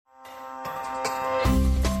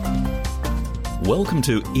Welcome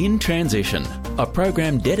to In Transition, a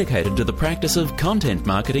program dedicated to the practice of content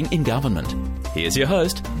marketing in government. Here's your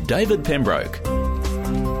host, David Pembroke.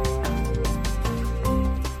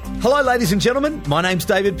 Hello, ladies and gentlemen. My name's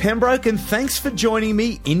David Pembroke, and thanks for joining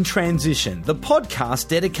me in Transition, the podcast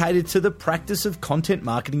dedicated to the practice of content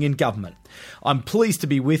marketing in government. I'm pleased to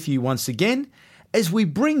be with you once again as we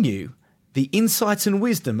bring you the insights and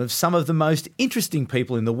wisdom of some of the most interesting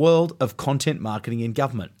people in the world of content marketing in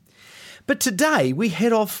government. But today we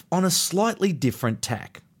head off on a slightly different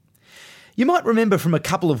tack. You might remember from a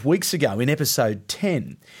couple of weeks ago in episode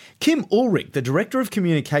 10, Kim Ulrich, the Director of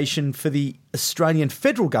Communication for the Australian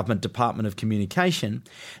Federal Government Department of Communication,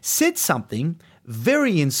 said something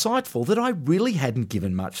very insightful that I really hadn't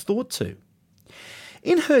given much thought to.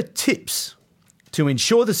 In her tips to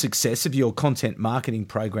ensure the success of your content marketing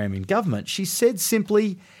program in government, she said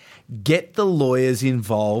simply, get the lawyers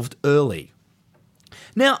involved early.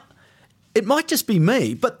 Now, it might just be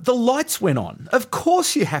me, but the lights went on. Of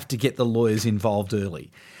course you have to get the lawyers involved early.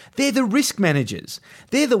 They're the risk managers.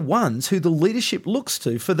 They're the ones who the leadership looks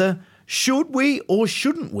to for the should we or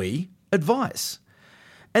shouldn't we advice.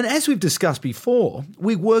 And as we've discussed before,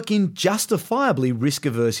 we work in justifiably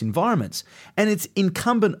risk-averse environments, and it's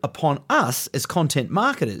incumbent upon us as content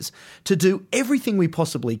marketers to do everything we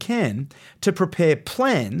possibly can to prepare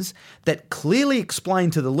plans that clearly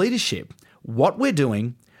explain to the leadership what we're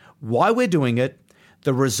doing, why we're doing it,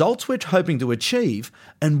 the results we're hoping to achieve,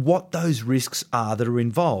 and what those risks are that are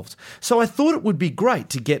involved. So I thought it would be great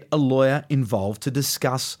to get a lawyer involved to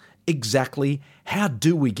discuss exactly how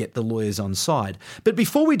do we get the lawyers on side. But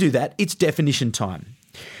before we do that, it's definition time.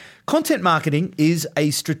 Content marketing is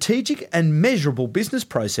a strategic and measurable business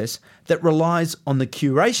process that relies on the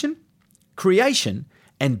curation, creation,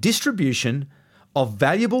 and distribution of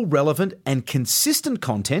valuable, relevant, and consistent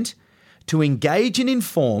content to engage and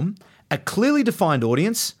inform a clearly defined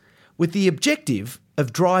audience with the objective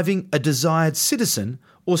of driving a desired citizen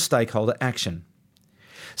or stakeholder action.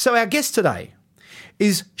 So our guest today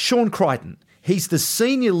is Sean Crichton. He's the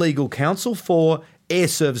Senior Legal Counsel for Air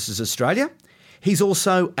Services Australia. He's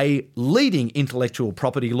also a leading intellectual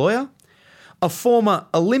property lawyer, a former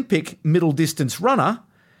Olympic middle distance runner,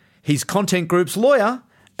 he's Content Group's lawyer,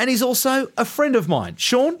 and he's also a friend of mine.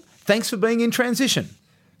 Sean, thanks for being in Transition.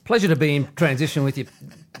 Pleasure to be in transition with you,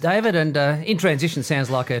 David. And in transition sounds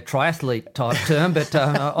like a triathlete type term, but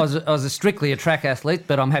I was strictly a track athlete,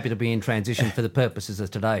 but I'm happy to be in transition for the purposes of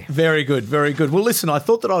today. Very good, very good. Well, listen, I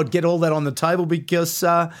thought that I would get all that on the table because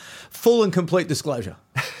full and complete disclosure.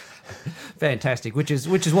 Fantastic, which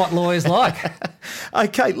is what lawyers like.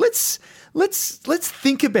 Okay, let's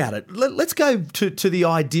think about it. Let's go to the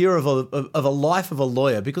idea of a life of a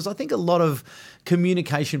lawyer, because I think a lot of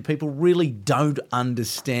communication people really don't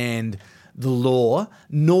understand the law,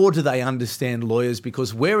 nor do they understand lawyers,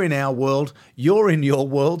 because we're in our world, you're in your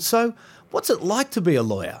world. So what's it like to be a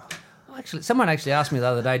lawyer? Someone asked me the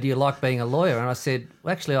other day, do you like being a lawyer? And I said,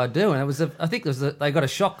 well, actually I do. And they got a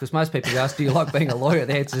shock, because most people ask, do you like being a lawyer?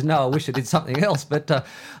 The answer is no, I wish I did something else. But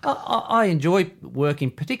I enjoy working,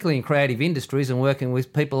 particularly in creative industries, and working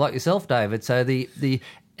with people like yourself, David. So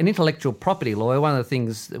an intellectual property lawyer, one of the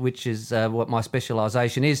things which is what my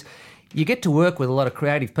specialisation is, you get to work with a lot of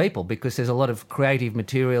creative people, because there's a lot of creative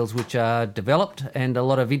materials which are developed and a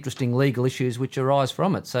lot of interesting legal issues which arise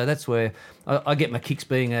from it. So that's where I get my kicks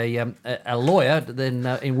being a lawyer, than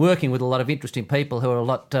in working with a lot of interesting people who are a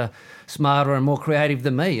lot smarter and more creative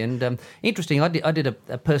than me. And interesting, I did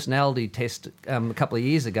a personality test a couple of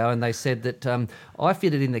years ago, and they said that I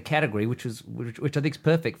fitted in the category, which I think is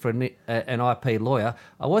perfect for an IP lawyer.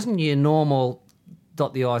 I wasn't your normal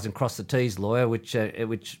dot the I's and cross the T's lawyer, which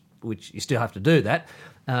you still have to do that.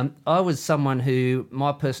 I was someone who,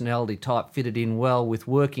 my personality type fitted in well with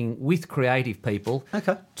working with creative people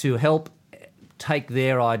to help take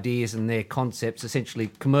their ideas and their concepts, essentially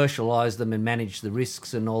commercialise them and manage the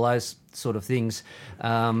risks and all those sort of things,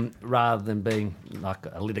 rather than being like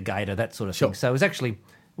a litigator, that sort of thing. So it was actually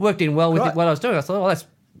worked in well with what I was doing. I thought,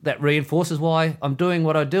 that reinforces why I'm doing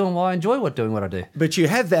what I do and why I enjoy doing what I do. But you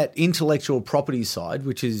have that intellectual property side,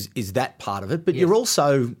 which is that part of it, but you're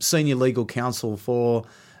also Senior Legal Counsel for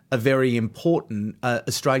a very important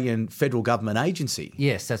Australian federal government agency.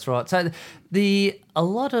 Yes, that's right. So a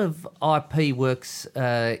lot of IP works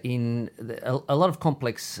in a lot of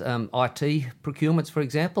complex IT procurements, for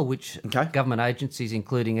example, which government agencies,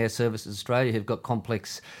 including Air Services Australia, have got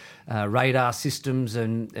complex radar systems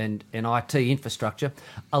and IT infrastructure.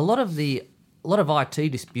 A lot of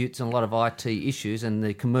IT disputes and a lot of IT issues and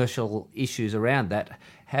the commercial issues around that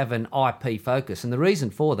have an IP focus. And the reason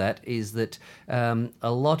for that is that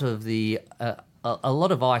a lot of the a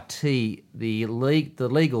lot of IT, the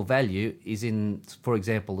legal value is in, for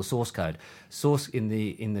example, the source code. Source in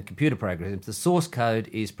the computer programs, the source code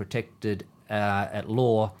is protected at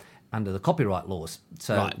law under the copyright laws.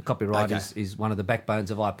 So copyright is one of the backbones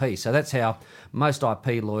of IP. So that's how most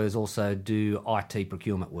IP lawyers also do IT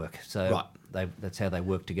procurement work. So that's how they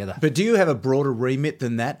work together. But do you have a broader remit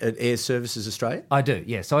than that at Air Services Australia? I do,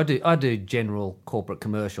 yes. I do general corporate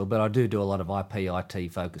commercial, but I do a lot of IP,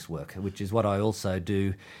 IT focused work, which is what I also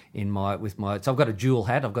do so I've got a dual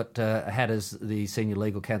hat. I've got a hat as the Senior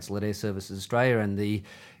Legal Counsel at Air Services Australia and the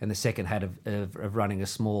second hat of running a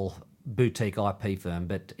small boutique IP firm.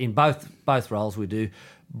 But in both roles we do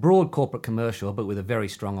broad corporate commercial, but with a very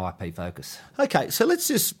strong IP focus. Okay, so let's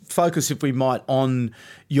just focus, if we might, on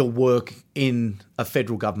your work in a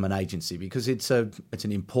federal government agency, because it's an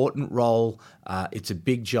important role. It's a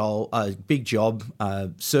big job.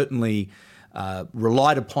 Certainly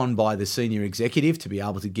relied upon by the senior executive to be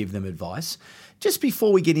able to give them advice. Just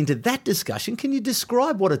before we get into that discussion, can you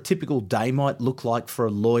describe what a typical day might look like for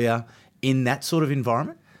a lawyer in that sort of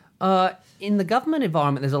environment? In the government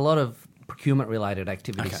environment, there's a lot of procurement-related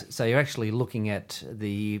activities. Okay. So you're actually looking at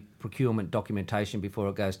the procurement documentation before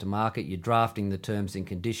it goes to market. You're drafting the terms and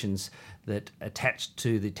conditions that attach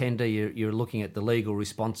to the tender. You're looking at the legal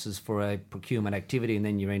responses for a procurement activity, and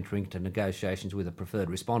then you're entering into negotiations with a preferred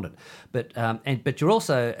respondent. But you're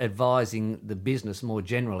also advising the business more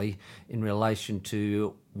generally in relation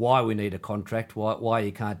to why we need a contract, why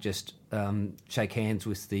you can't just shake hands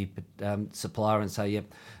with the supplier and say, yep,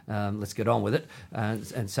 let's get on with it.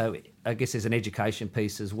 And so I guess there's an education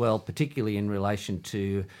piece as well, particularly in relation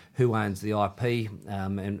to who owns the IP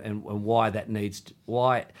and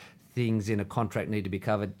why things in a contract need to be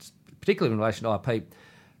covered, particularly in relation to IP.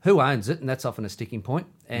 Who owns it, and that's often a sticking point.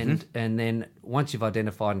 And then once you've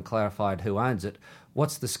identified and clarified who owns it,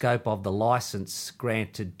 what's the scope of the licence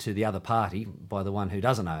granted to the other party by the one who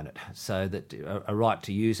doesn't own it? So that a right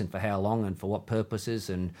to use and for how long and for what purposes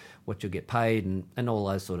and what you'll get paid and all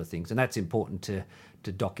those sort of things. And that's important to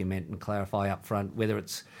document and clarify up front, whether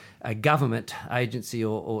it's a government agency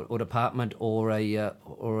or department or a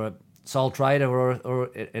sole trader or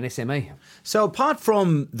an SME. So apart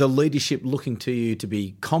from the leadership looking to you to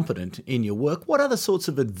be competent in your work, what other sorts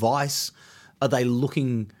of advice are they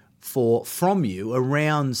looking for from you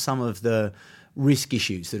around some of the risk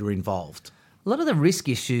issues that are involved? A lot of the risk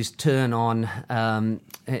issues turn on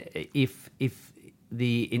if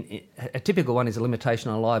a typical one is a limitation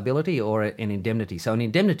on liability or an indemnity. So an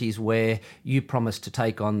indemnity is where you promise to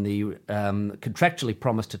take on contractually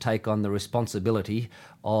promise to take on the responsibility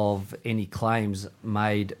of any claims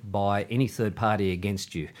made by any third party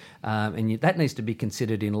against you. That needs to be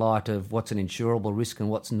considered in light of what's an insurable risk and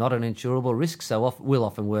what's not an insurable risk. So we'll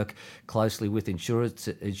often work closely with insurers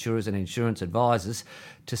and insurance advisors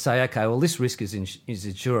to say, okay, well, this risk is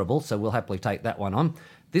insurable, so we'll happily take that one on.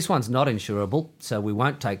 This one's not insurable, so we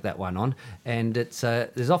won't take that one on. And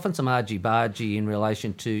there's often some argy-bargy in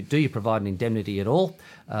relation to, do you provide an indemnity at all?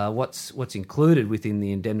 What's included within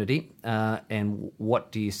the indemnity? And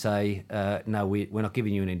what do you say, no, we're not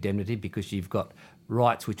giving you an indemnity because you've got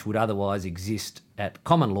rights which would otherwise exist at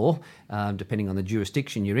common law, depending on the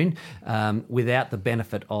jurisdiction you're in, without the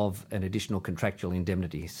benefit of an additional contractual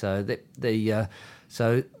indemnity. So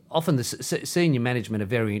so often the senior management are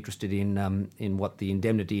very interested in what the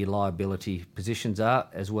indemnity and liability positions are,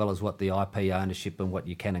 as well as what the IP ownership and what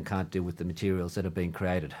you can and can't do with the materials that are being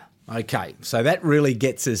created. Okay, so that really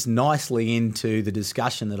gets us nicely into the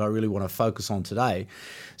discussion that I really want to focus on today.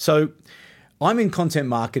 So I'm in content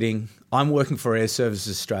marketing. I'm working for Air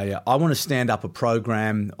Services Australia. I want to stand up a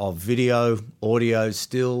program of video, audio,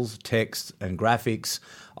 stills, text and graphics.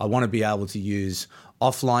 I want to be able to use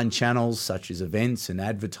offline channels such as events and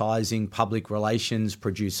advertising, public relations,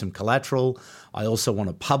 produce some collateral. I also want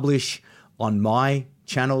to publish on my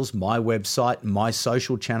channels, my website, my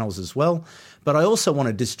social channels as well. But I also want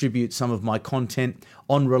to distribute some of my content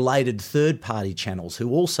on related third-party channels who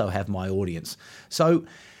also have my audience. So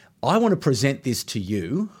I want to present this to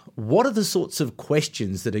you. What are the sorts of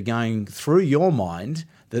questions that are going through your mind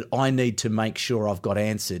that I need to make sure I've got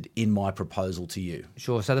answered in my proposal to you?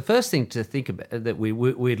 Sure. So the first thing to think about that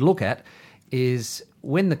we'd look at is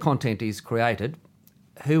when the content is created,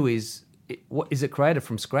 is it created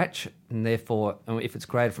from scratch? And therefore, if it's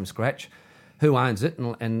created from scratch, who owns it?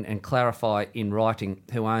 And clarify in writing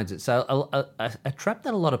who owns it. So a trap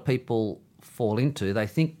that a lot of people fall into, they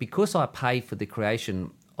think because I pay for the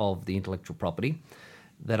creation of the intellectual property,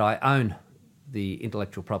 that I own the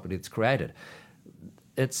intellectual property that's created.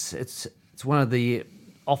 It's one of the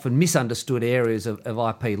often misunderstood areas of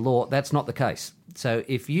IP law. That's not the case. So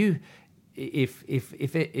if you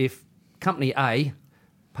if company A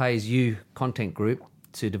pays you, Content Group,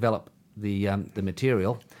 to develop the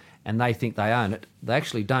material, and they think they own it, they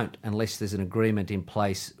actually don't unless there's an agreement in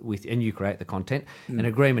place with, and you create the content, an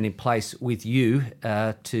agreement in place with you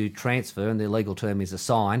to transfer, and the legal term is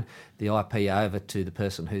assign the IP over to the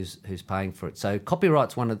person who's paying for it. So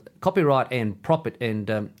copyright and profit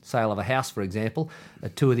and sale of a house, for example, are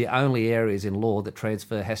two of the only areas in law that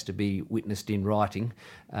transfer has to be witnessed in writing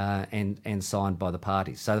and signed by the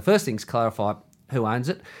parties. So the first thing is clarify who owns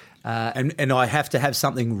it. And I have to have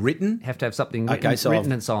something written? Have to have something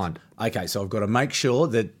written and signed. Okay, so I've got to make sure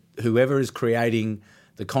that whoever is creating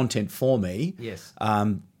the content for me Yes.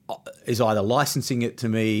 Is either licensing it to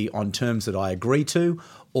me on terms that I agree to,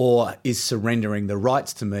 or is surrendering the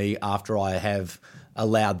rights to me after I have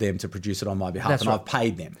allowed them to produce it on my behalf. That's and right. I've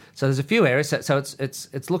paid them. So there's a few areas. So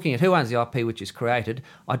it's looking at who owns the IP which is created,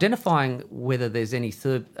 identifying whether there's any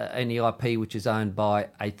IP which is owned by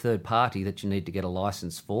a third party that you need to get a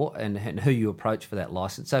license for, and who you approach for that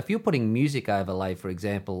license. So if you're putting music overlay, for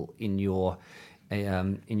example, in your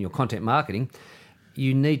content marketing,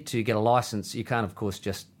 you need to get a license. You can't, of course,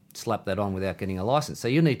 just slap that on without getting a license. So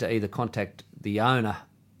you need to either contact the owner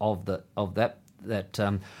of that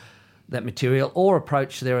material, or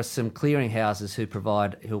approach. There are some clearinghouses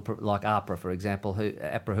like APRA, for example,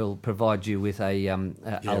 who'll provide you with a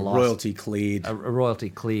license, royalty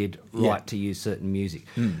cleared, right to use certain music.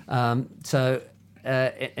 And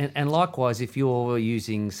likewise, if you're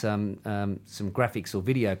using some graphics or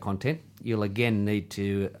video content, you'll again need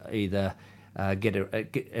to either get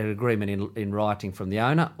an agreement in writing from the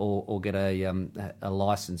owner, or get a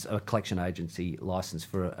license, a collection agency license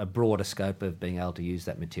for a broader scope of being able to use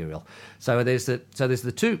that material. So there's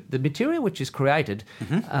the material which is created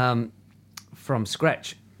from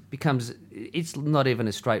scratch it's not even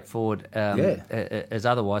as straightforward as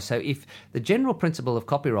otherwise. So if the general principle of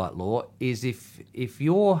copyright law is if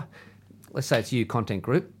you're, let's say it's you, Content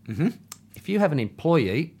Group, if you have an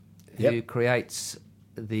employee who creates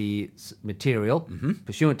the material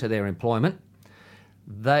pursuant to their employment,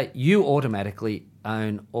 you automatically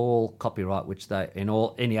own all copyright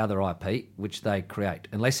any other IP which they create,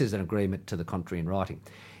 unless there's an agreement to the contrary in writing.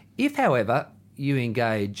 If, however, you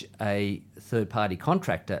engage a third-party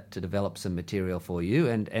contractor to develop some material for you,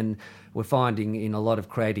 and we're finding in a lot of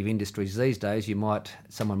creative industries these days,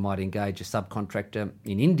 someone might engage a subcontractor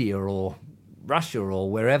in India or Russia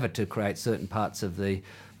or wherever to create certain parts of the,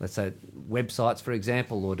 let's say, websites, for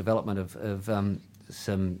example, or development of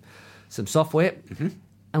some software.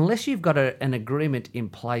 Unless you've got an agreement in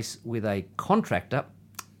place with a contractor,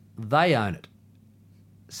 they own it.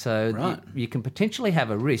 So you can potentially have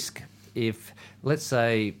a risk if, let's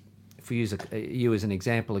say, if we use you as an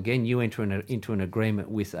example again, you enter into an agreement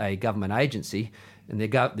with a government agency, and the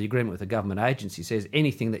agreement with the government agency says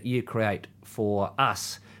anything that you create for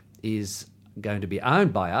us is going to be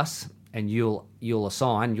owned by us, and you'll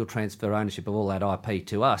transfer ownership of all that IP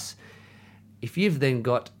to us. If you've then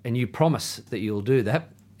got, and you promise that you'll do that,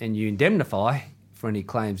 and you indemnify for any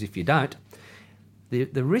claims if you don't,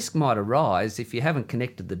 the risk might arise if you haven't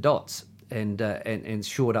connected the dots and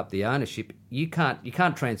shored up the ownership. You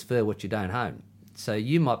can't transfer what you don't own. So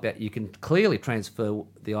you can clearly transfer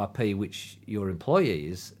the IP which your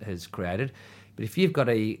employee has created, but if you've got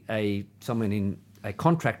a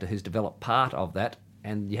contractor who's developed part of that,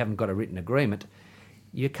 and you haven't got a written agreement,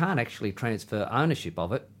 you can't actually transfer ownership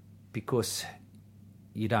of it because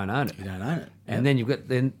you don't own it. You don't own it. And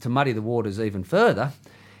then to muddy the waters even further,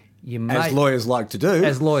 as lawyers like to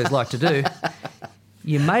do,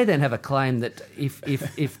 you may then have a claim that if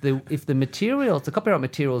the materials, the copyright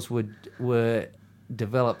materials were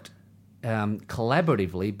developed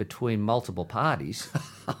collaboratively between multiple parties.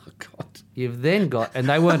 Oh God! You've then got, and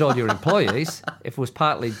they weren't all your employees. If it was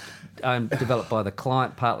partly developed by the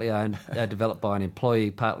client, partly developed by an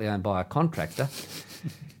employee, partly owned by a contractor,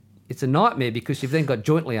 it's a nightmare because you've then got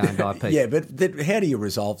jointly owned IP. Yeah, but how do you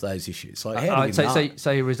resolve those issues? Like, how do you know?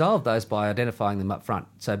 So you resolve those by identifying them up front.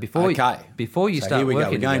 So before you start here we working go. We're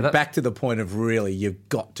going together, back to the point of really you've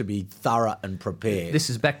got to be thorough and prepared. This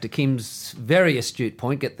is back to Kim's very astute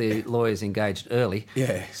point, get the lawyers engaged early.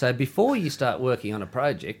 Yeah. So before you start working on a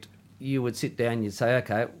project, you would sit down and you'd say,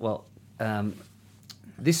 okay, well,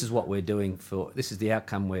 this is what we're doing this is the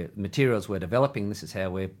outcome materials we're developing, this is how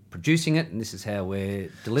we're producing it, and this is how we're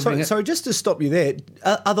delivering it. So just to stop you there,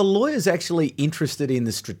 are the lawyers actually interested in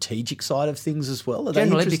the strategic side of things as well? Are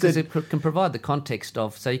Generally, they because it can provide the context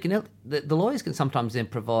of, so you can help, the lawyers can sometimes then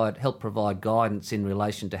help provide guidance in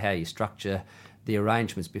relation to how you structure the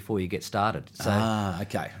arrangements before you get started. So,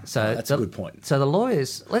 okay. So that's a good point. So the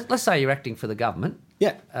lawyers, let's say you're acting for the government.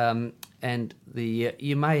 Yeah. and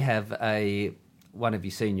you may have one of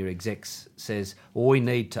your senior execs says, well, we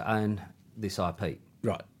need to own this IP.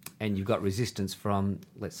 Right. And you've got resistance from,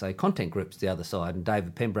 let's say, content groups the other side. And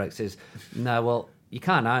David Pembroke says, no, well, you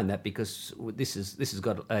can't own that because this has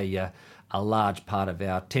got a large part of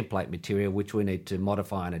our template material which we need to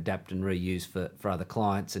modify and adapt and reuse for other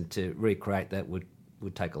clients, and to recreate that would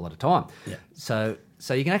take a lot of time. Yeah. So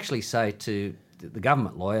you can actually say to the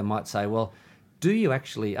government lawyer might say, well, do you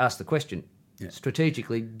actually ask the question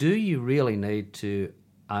strategically, do you really need to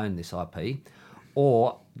own this IP,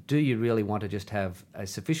 or do you really want to just have a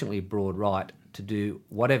sufficiently broad right to do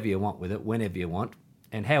whatever you want with it, whenever you want,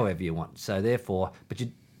 and however you want? So therefore, but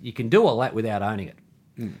you can do all that without owning it.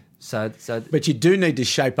 Mm. So, but you do need to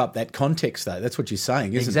shape up that context, though. That's what you're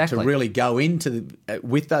saying, isn't it? To really go into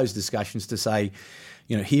with those discussions to say,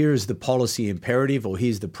 here is the policy imperative, or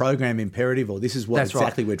here's the program imperative, or this is what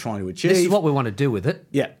exactly we're trying to achieve. This is what we want to do with it.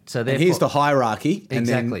 Yeah. So here's the hierarchy, and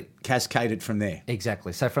then cascade it from there.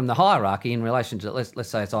 Exactly. So from the hierarchy in relation to, let's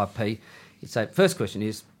say it's IP, you'd say first question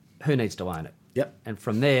is, who needs to own it? Yep. And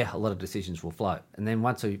from there, a lot of decisions will flow. And then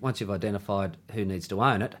once you've identified who needs to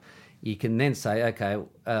own it, you can then say, okay,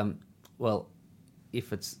 well,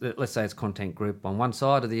 if it's, let's say it's content group on one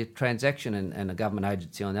side of the transaction and a government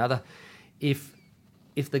agency on the other, if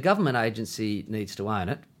the government agency needs to own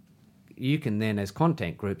it, you can then, as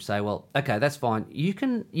content group, say, well, okay, that's fine. You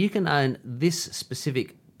can own this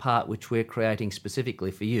specific part which we're creating specifically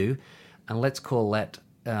for you, and let's call that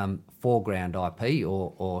foreground IP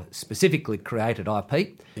or specifically created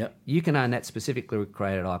IP. Yep. You can own that specifically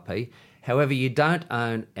created IP. However, you don't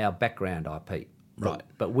own our background IP. Right.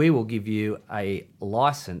 But we will give you a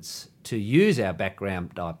license to use our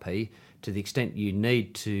background IP to the extent you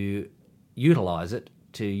need to utilise it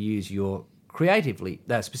to use your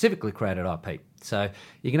specifically created IP. So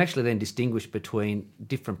you can actually then distinguish between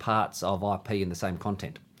different parts of IP in the same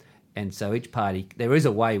content. And so each party, there is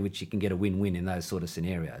a way which you can get a win-win in those sort of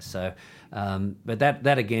scenarios. So, but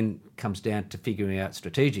that again comes down to figuring out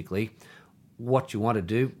strategically what you want to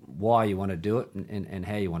do, why you want to do it, and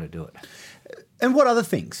how you want to do it. And what other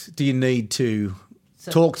things do you need to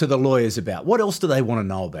talk to the lawyers about? What else do they want to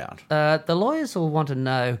know about? The lawyers will want to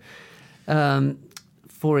know,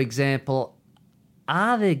 for example,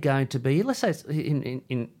 are there going to be, let's say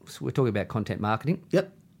we're talking about content marketing.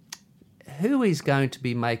 Yep. Who is going to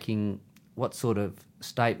be making what sort of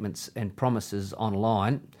statements and promises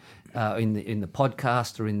online in the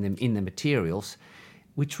podcast or in the materials,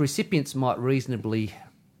 which recipients might reasonably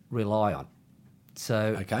rely on?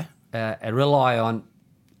 So, okay, rely on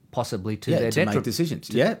possibly to their detriment. Make decisions.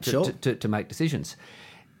 To make decisions.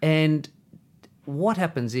 And what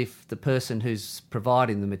happens if the person who's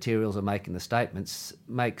providing the materials or making the statements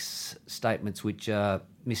makes statements which are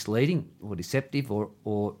misleading or deceptive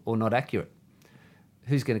or not accurate?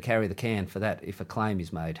 Who's going to carry the can for that if a claim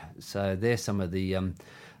is made? So there's some of the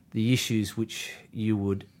issues which you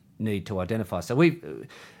would need to identify. So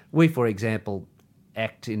we for example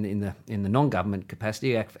act in the non-government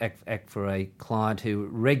capacity, act for a client who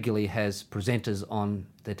regularly has presenters on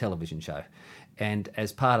their television show. And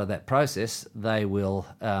as part of that process, they will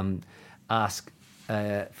ask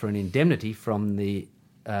for an indemnity from the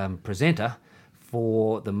presenter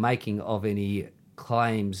for the making of any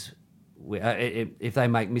claims if they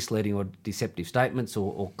make misleading or deceptive statements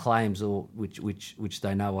or claims or which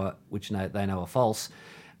they know are false.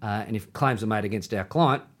 And if claims are made against our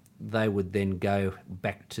client, they would then go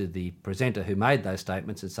back to the presenter who made those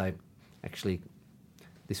statements and say, actually,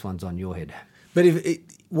 this one's on your head. But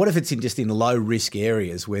what if it's just in low-risk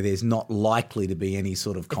areas where there's not likely to be any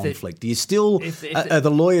sort of conflict? Do you still are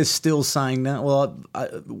the lawyers still saying, no, well,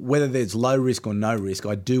 whether there's low risk or no risk,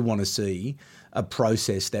 I do want to see a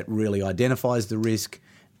process that really identifies the risk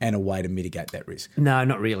and a way to mitigate that risk? No,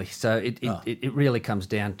 not really. So it really comes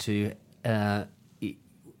down to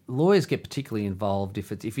lawyers get particularly involved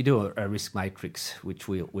if you do a risk matrix, which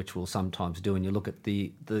we'll sometimes do, and you look at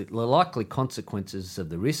the likely consequences of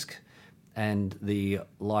the risk and the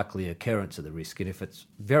likely occurrence of the risk. And if it's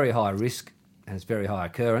very high risk and it's very high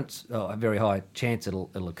occurrence, or a very high chance it'll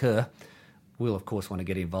occur, we'll of course want to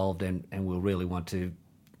get involved and we'll really want to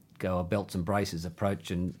go a belts and braces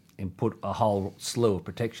approach and put a whole slew of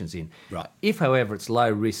protections in. Right. If, however, it's low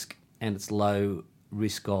risk and it's low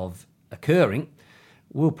risk of occurring,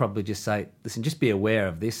 we'll probably just say, listen, just be aware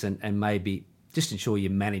of this and maybe just ensure you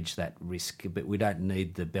manage that risk, but we don't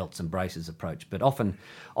need the belts and braces approach. But often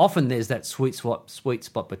there's that sweet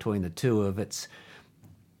spot between the two of it's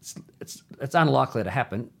unlikely to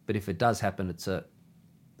happen, but if it does happen,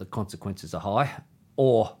 the consequences are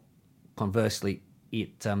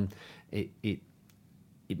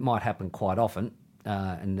it might happen quite often.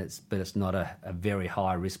 But it's not a very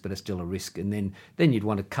high risk, but it's still a risk. And then you'd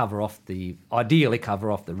want to ideally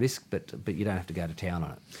cover off the risk, but you don't have to go to town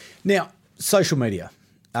on it. Now, social media,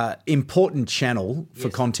 important channel for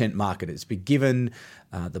content marketers. But given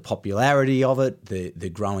the popularity of it, the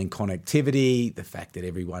growing connectivity, the fact that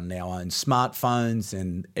everyone now owns smartphones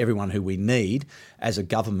and everyone who we need as a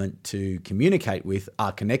government to communicate with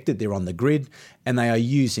are connected, they're on the grid, and they are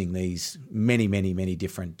using these many, many, many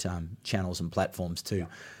different channels and platforms to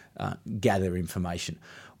gather information.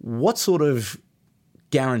 What sort of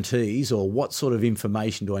guarantees or what sort of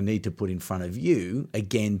information do I need to put in front of you,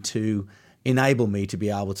 again, to enable me to be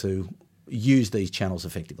able to use these channels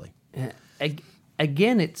effectively?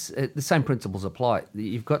 Again, it's the same principles apply.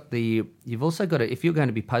 You've also got to, if you're going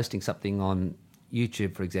to be posting something on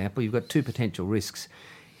YouTube, for example, you've got two potential risks.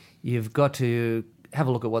 You've got to have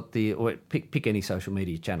a look at pick any social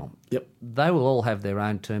media channel. Yep. They will all have their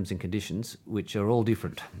own terms and conditions, which are all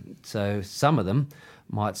different. So some of them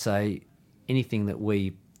might say anything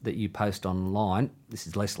that you post online, this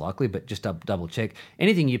is less likely, but just double check,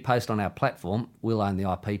 anything you post on our platform, we'll own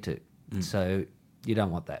the IP to. So you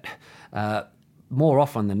don't want that. More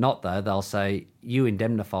often than not, though, they'll say, you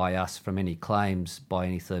indemnify us from any claims by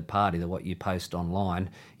any third party that what you post online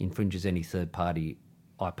infringes any third party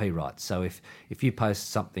IP rights. So if you post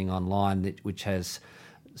something online which has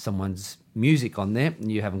someone's music on there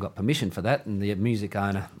and you haven't got permission for that, and the music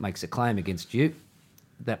owner makes a claim against you,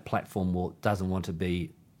 that platform doesn't want to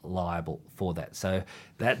be liable for that. So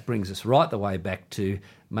that brings us right the way back to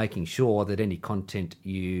making sure that any content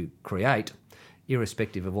you create,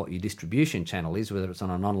 irrespective of what your distribution channel is, whether it's on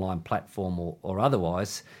an online platform or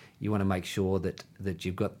otherwise, you want to make sure that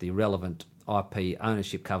you've got the relevant IP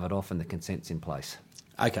ownership covered off and the consent's in place.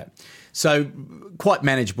 Okay. So quite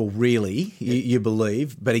manageable, really, you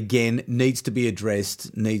believe, but again, needs to be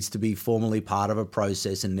addressed, needs to be formally part of a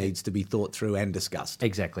process and needs to be thought through and discussed.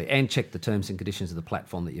 Exactly. And check the terms and conditions of the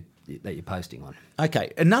platform that you're posting on.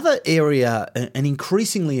 Okay. Another area, an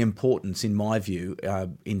increasingly importance in my view,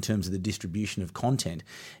 in terms of the distribution of content,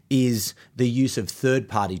 is the use of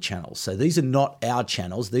third-party channels. So these are not our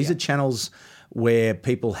channels. These are channels where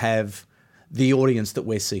people have the audience that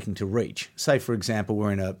we're seeking to reach. Say, for example,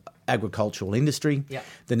 we're in an agricultural industry. Yep.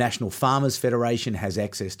 The National Farmers Federation has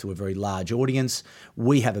access to a very large audience.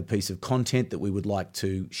 We have a piece of content that we would like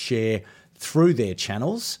to share through their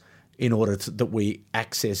channels in order that we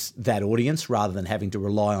access that audience rather than having to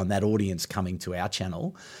rely on that audience coming to our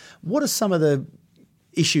channel. What are some of the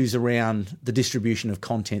issues around the distribution of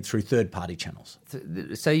content through third-party channels?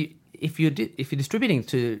 So if you're distributing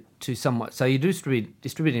to someone, so you're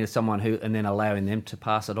distributing to someone who, and then allowing them to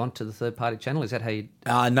pass it on to the third party channel. Is that how you?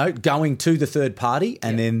 No, going to the third party,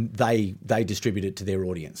 and then they distribute it to their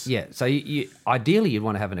audience. Yeah. So you ideally you'd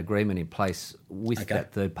want to have an agreement in place with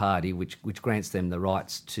that third party, which grants them the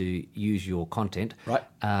rights to use your content. Right.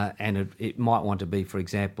 And it might want to be, for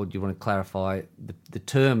example, you want to clarify the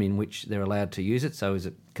term in which they're allowed to use it. So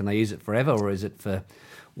can they use it forever, or is it for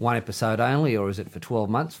one episode only, or is it for 12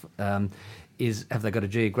 months? Have they got a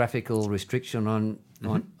geographical restriction on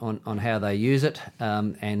how they use it?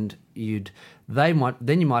 And you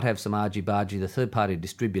might have some argy-bargy. The third-party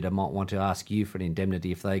distributor might want to ask you for an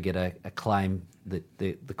indemnity if they get a claim that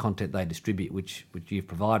the content they distribute, which you've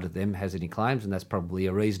provided them, has any claims, and that's probably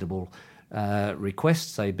a reasonable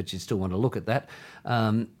request. But you'd still want to look at that.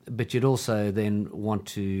 But you'd also then want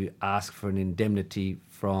to ask for an indemnity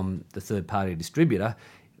from the third-party distributor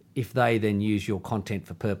if they then use your content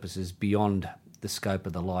for purposes beyond the scope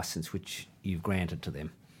of the licence which you've granted to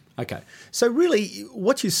them. Okay. So really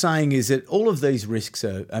what you're saying is that all of these risks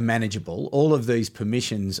are manageable, all of these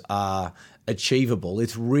permissions are achievable.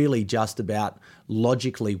 It's really just about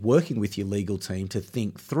logically working with your legal team to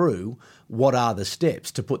think through what are the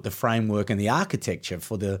steps to put the framework and the architecture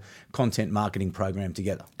for the content marketing program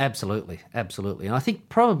together. Absolutely. And I think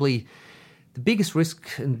probably the biggest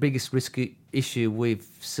risk issue we've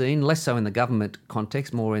seen, less so in the government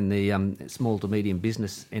context, more in the small to medium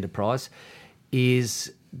business enterprise,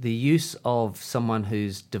 is the use of someone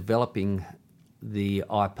who's developing the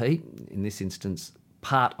IP, in this instance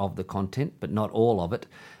part of the content but not all of it,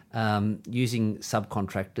 using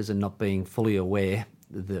subcontractors and not being fully aware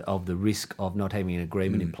of the risk of not having an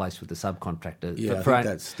agreement in place with the subcontractor. Yeah, I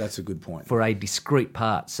think that's a good point. For a discrete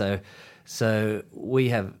part. So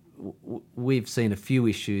we've seen a few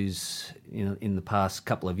issues in the past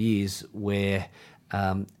couple of years where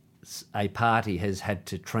a party has had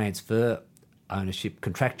to contractually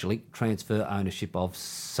transfer ownership of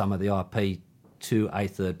some of the IP to a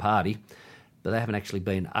third party, but they haven't actually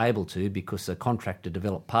been able to because the contractor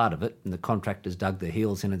developed part of it, and the contractors dug their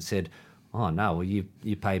heels in and said, "Oh no, well you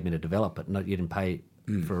paid me to develop it, you didn't pay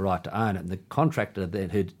for a right to own it." And the contractor then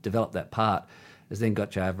who developed that part has then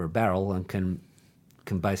got you over a barrel and can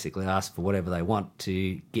basically ask for whatever they want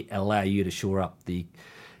to allow you to shore up the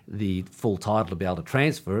full title to be able to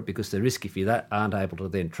transfer it, because the risk if you aren't able to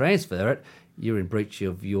then transfer it, you're in breach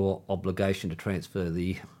of your obligation to transfer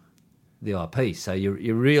the IP. So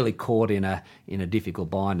you're really caught in a difficult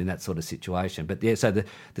bind in that sort of situation. But yeah, so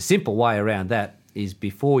the simple way around that is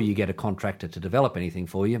before you get a contractor to develop anything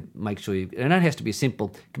for you, make sure and it has to be simple,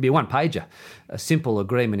 it can be a one-pager, a simple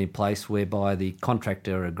agreement in place whereby the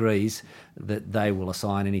contractor agrees that they will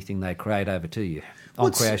assign anything they create over to you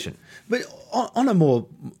on creation. But on a more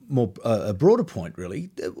a broader point, really,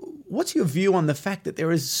 what's your view on the fact that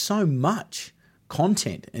there is so much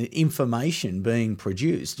content and information being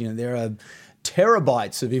produced? There are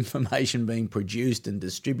terabytes of information being produced and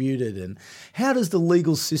distributed, and how does the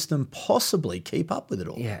legal system possibly keep up with it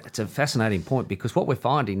all? Yeah, it's a fascinating point, because what we're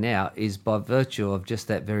finding now is by virtue of just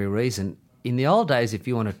that very reason. In the old days, if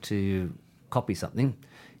you wanted to copy something,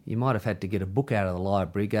 you might have had to get a book out of the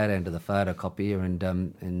library, go down to the photocopier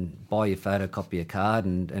and buy your photocopier card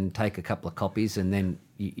and take a couple of copies, and then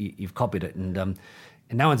you've copied it. And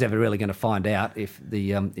no one's ever really going to find out if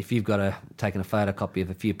you've taken a photocopy of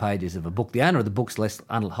a few pages of a book. The owner of the book's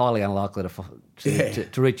highly unlikely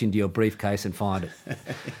to reach into your briefcase and find it.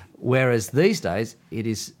 Whereas these days, it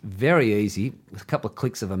is very easy, with a couple of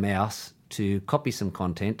clicks of a mouse, to copy some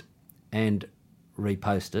content and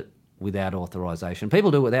repost it without authorisation.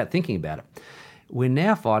 People do it without thinking about it. We're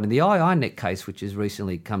now finding the IINet case, which has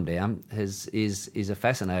recently come down, is a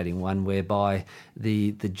fascinating one, whereby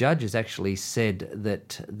the judge has actually said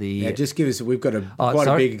that just give us. We've got quite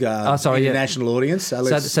a big international audience. So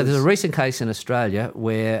there's a recent case in Australia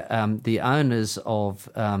where the owners of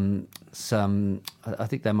some, I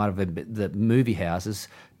think they might have been the movie houses,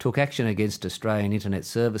 took action against Australian internet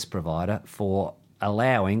service provider for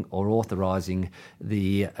allowing or authorising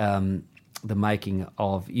the making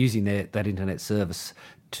of using that internet service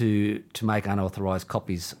to make unauthorised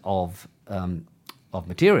copies of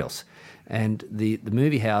materials, and the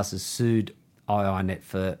movie houses sued IINet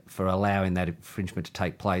for allowing that infringement to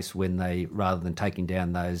take place when they, rather than taking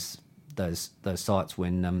down those sites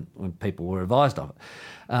when people were advised of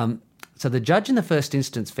it. So the judge in the first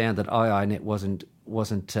instance found that IINet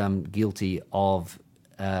wasn't guilty of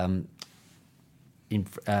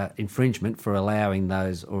infringement for allowing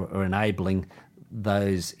those or enabling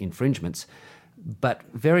those infringements. But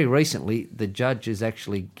very recently, the judge has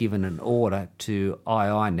actually given an order to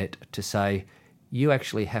IINet to say, you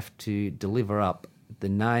actually have to deliver up the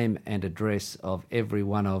name and address of every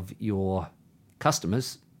one of your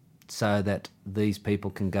customers so that these people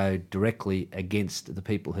can go directly against the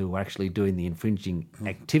people who are actually doing the infringing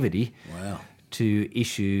activity. Wow. To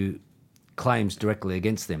issue claims directly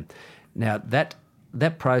against them. Now, that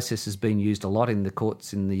process has been used a lot in the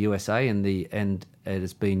courts in the USA, and it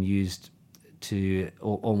has been used to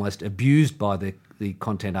almost abused by the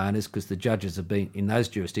content owners, because the judges have been in those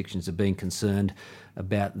jurisdictions have been concerned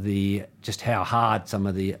about just how hard some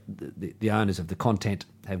of the owners of the content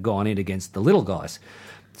have gone in against the little guys.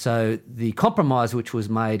 So the compromise which was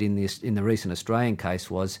made in the recent Australian case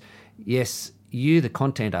was, yes, you, the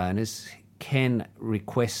content owners, can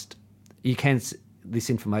request this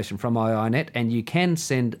information from IINet, and you can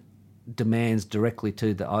send demands directly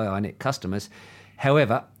to the IINet customers.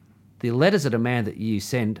 However, the letters of demand that you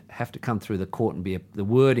send have to come through the court and the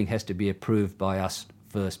wording has to be approved by us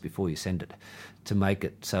first before you send it, to make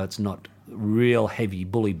it so it's not real heavy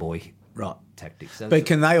bully boy tactics. So but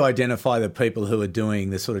can they identify the people who are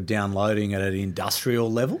doing the sort of downloading at an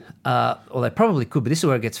industrial level? Well, they probably could, but this is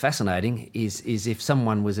where it gets fascinating, is if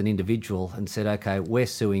someone was an individual and said, okay, we're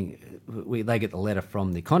suing, they get the letter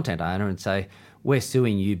from the content owner and say, we're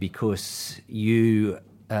suing you because your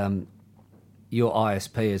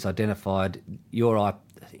ISP has identified your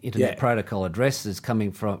internet protocol address as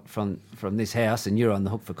coming from this house and you're on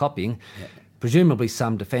the hook for copying. Yeah. Presumably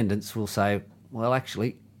some defendants will say, well,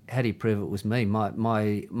 actually, how do you prove it was me? My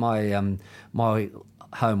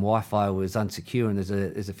home Wi-Fi was unsecure and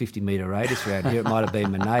there's a 50-metre radius around here. It might have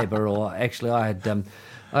been my neighbour, or actually I had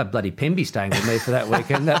bloody Pemby staying with me for that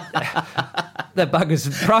weekend. That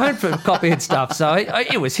bugger's prone for copying stuff, so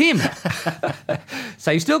it was him.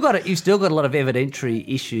 So you've still got a lot of evidentiary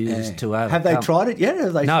issues to overcome. Have they tried it yet?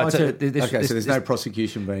 Have they no. So there's no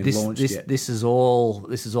prosecution being launched yet. This is all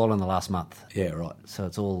in the last month. Yeah, right. So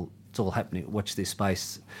it's all it's all happening. Watch this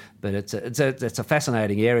space, but it's a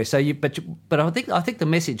fascinating area. So but I think the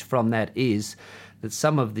message from that is that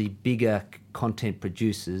some of the bigger content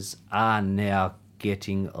producers are now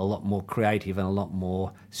getting a lot more creative and a lot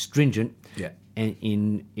more stringent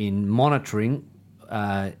in monitoring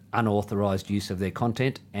unauthorised use of their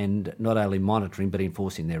content, and not only monitoring but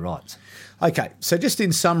enforcing their rights. Okay, so just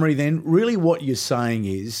in summary then, really what you're saying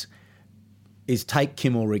is take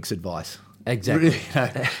Kim Ulrich's advice. Exactly.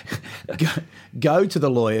 Go to the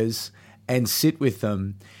lawyers and sit with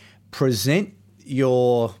them, present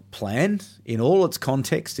your plan in all its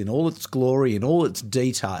context, in all its glory, in all its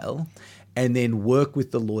detail, and then work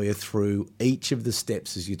with the lawyer through each of the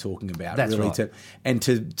steps as you're talking about. That's really, right.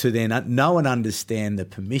 To then know and understand the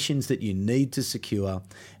permissions that you need to secure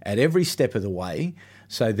at every step of the way.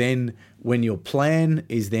 So then when your plan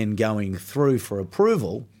is then going through for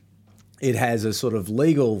approval, it has a sort of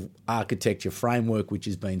legal architecture framework which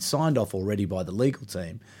has been signed off already by the legal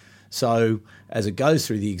team. So as it goes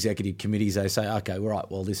through the executive committees, they say, okay, right,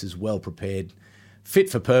 well, this is well prepared, fit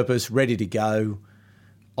for purpose, ready to go.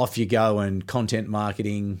 Off you go, and content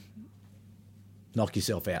marketing, knock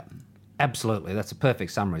yourself out. Absolutely, that's a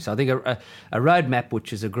perfect summary. So I think a roadmap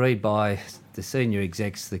which is agreed by the senior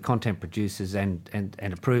execs, the content producers, and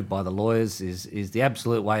approved by the lawyers is the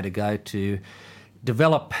absolute way to go to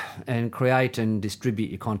develop and create and distribute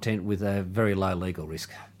your content with a very low legal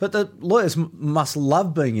risk. But the lawyers must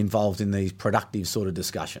love being involved in these productive sort of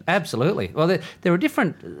discussions. Absolutely. Well, there are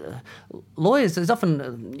different lawyers. There's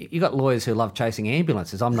often you got lawyers who love chasing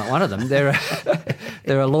ambulances. I'm not one of them. There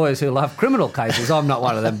are lawyers who love criminal cases. I'm not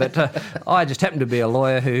one of them. But I just happen to be a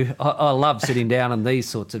lawyer who I love sitting down on these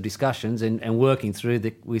sorts of discussions and working through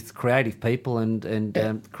with creative people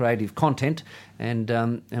and creative content and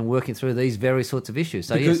working through these very sorts of issues.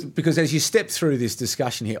 So because as you step through this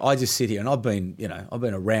discussion here, I just sit here and I've been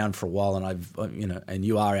around for a while, and and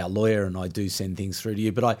you are our lawyer, and I do send things through to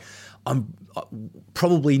you, but I'm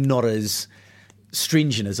probably not as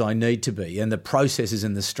stringent as I need to be, and the processes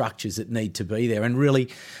and the structures that need to be there. And really,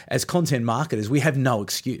 as content marketers, we have no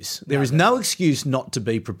excuse. There is no excuse not to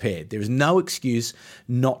be prepared. There is no excuse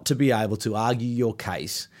not to be able to argue your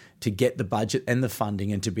case, to get the budget and the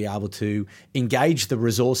funding, and to be able to engage the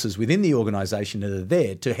resources within the organisation that are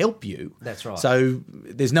there to help you. That's right. So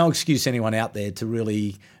there's no excuse anyone out there to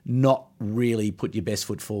really not really put your best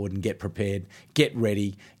foot forward and get prepared, get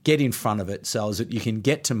ready, get in front of it so that you can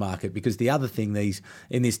get to market, because the other thing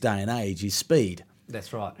in this day and age is speed.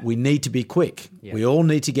 That's right. We need to be quick. Yep. We all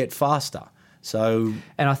need to get faster. So,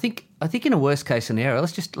 and I think in a worst case scenario,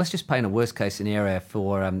 let's just paint a worst case scenario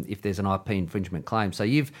for if there's an IP infringement claim. So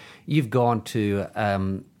you've gone to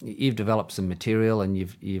you've developed some material, and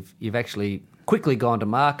you've actually quickly gone to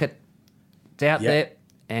market. It's out there,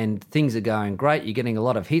 and things are going great. You're getting a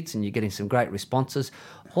lot of hits, and you're getting some great responses.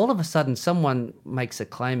 All of a sudden, someone makes a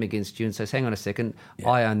claim against you and says, "Hang on a second,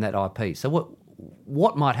 I own that IP." So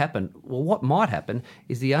what might happen? Well, what might happen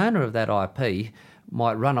is the owner of that IP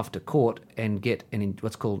might run off to court and get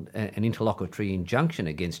what's called an interlocutory injunction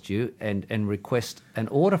against you and request an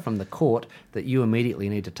order from the court that you immediately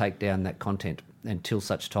need to take down that content until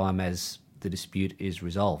such time as the dispute is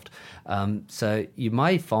resolved. So you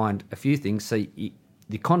may find a few things. So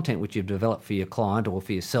the content which you've developed for your client or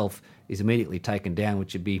for yourself is immediately taken down,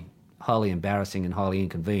 which would be highly embarrassing and highly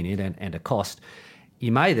inconvenient and a cost.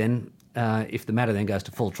 You may then, if the matter then goes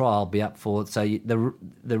to full trial, be up for... So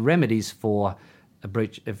the remedies for a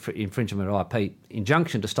breach of infringement of IP,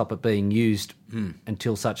 injunction to stop it being used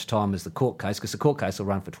until such time as the court case, because the court case will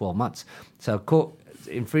run for 12 months. So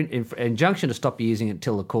injunction to stop you using it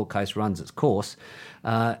until the court case runs its course.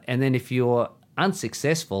 And then if you're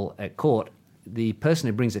unsuccessful at court, the person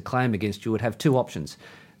who brings a claim against you would have two options.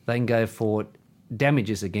 They can go for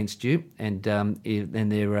damages against you, and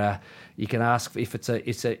you can ask if it's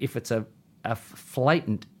a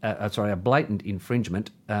blatant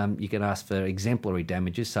infringement. You can ask for exemplary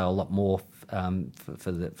damages, so a lot more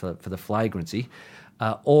for the flagrancy,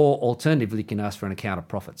 or alternatively, you can ask for an account of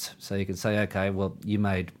profits. So you can say, okay, well, you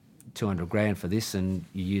made $200,000 for this, and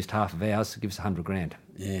you used half of ours, so give us $100,000.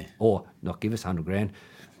 Yeah. Or not give us $100,000,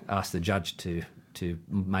 ask the judge to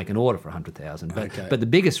make an order for $100,000. But the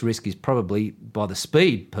biggest risk is probably, by the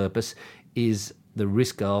speed purpose, is the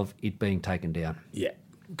risk of it being taken down. Yeah.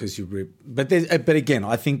 because but again,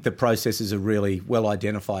 I think the processes are really well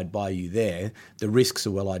identified by you there. The risks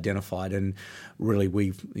are well identified, and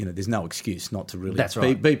really, there's no excuse not to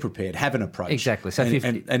really be prepared, have an approach. Exactly. So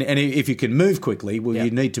and if you can move quickly,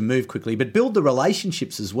 you need to move quickly, but build the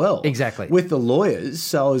relationships as well. Exactly. With the lawyers,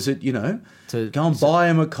 so as it, to go and buy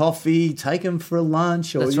them a coffee, take them for a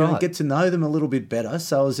lunch, or get to know them a little bit better,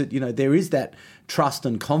 so as it, there is that trust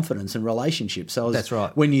and confidence and relationship. So that's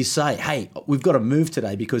right. When you say, hey, we've got to move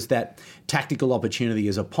today because that tactical opportunity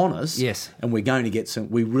is upon us, yes, and we're going to get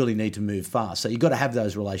we really need to move fast. So you've got to have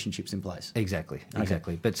those relationships in place. Exactly.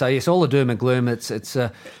 But so yes, all the doom and gloom, it's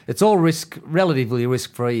all relatively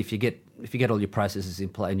risk-free if you get all your processes in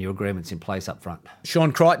place and your agreements in place up front.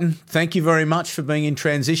 Sean Crichton, thank you very much for being in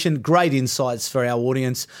transition. Great insights for our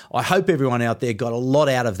audience. I hope everyone out there got a lot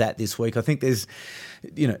out of that this week. I think there's,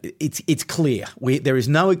 it's clear. There is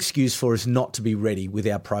no excuse for us not to be ready with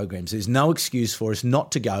our programs. There's no excuse for us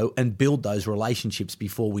not to go and build those relationships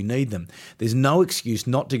before we need them. There's no excuse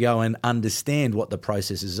not to go and understand what the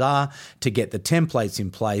processes are, to get the templates in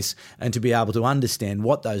place, and to be able to understand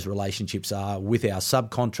what those relationships are with our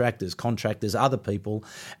subcontractors, contractors, other people,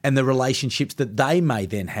 and the relationships that they may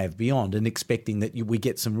then have beyond, and expecting that we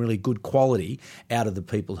get some really good quality out of the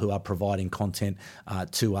people who are providing content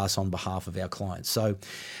to us on behalf of our clients. So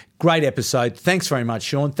great episode. Thanks very much,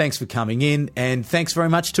 Sean. Thanks for coming in, and thanks very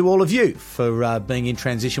much to all of you for being in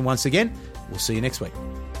transition once again. We'll see you next week.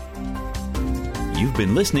 You've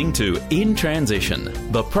been listening to In Transition,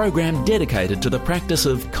 the program dedicated to the practice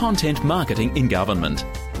of content marketing in government.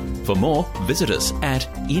 For more, visit us at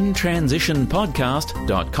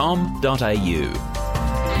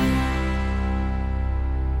intransitionpodcast.com.au.